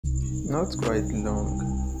Not quite long,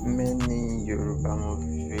 many Yoruba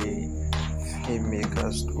movie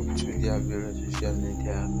filmmakers took to their various social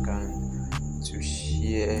media accounts to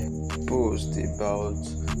share posts about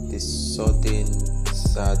the sudden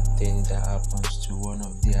sad thing that happens to one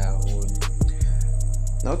of their own.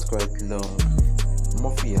 Not quite long,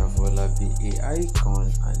 Mulphy AFOLABI, a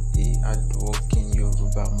icon and a hardworking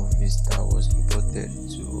Yoruba movie star, was reported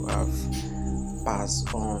to have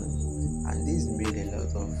passed on, and this made a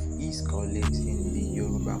lot of his colleagues in the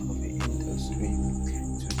Yoruba movie industry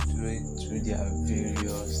to do it through their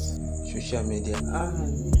various social media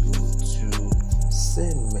and to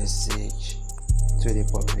send message to the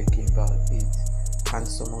public about it, and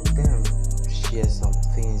some of them share some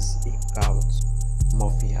things about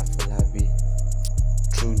Mulphy AFOLABI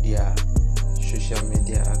through their social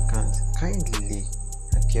media account. Kindly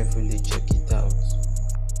and carefully check it out.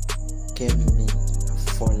 KEMI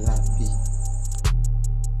AFOLABI.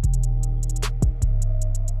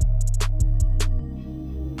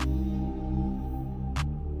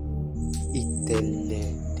 Itele,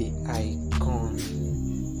 the icon.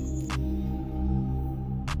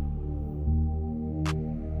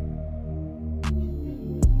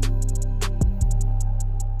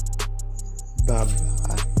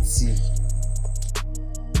 Babati.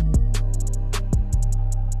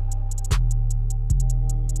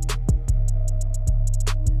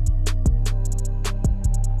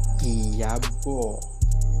 IYABO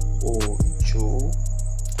OJO.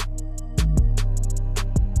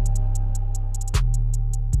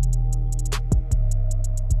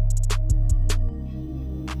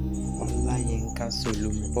 Yinka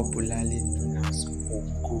Solomon, popularly known as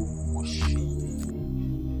Ogo.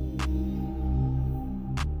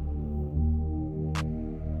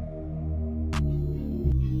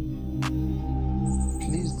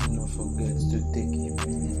 Please do not forget to take a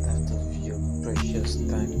minute out of your precious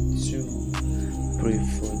time to pray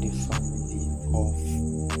for the family of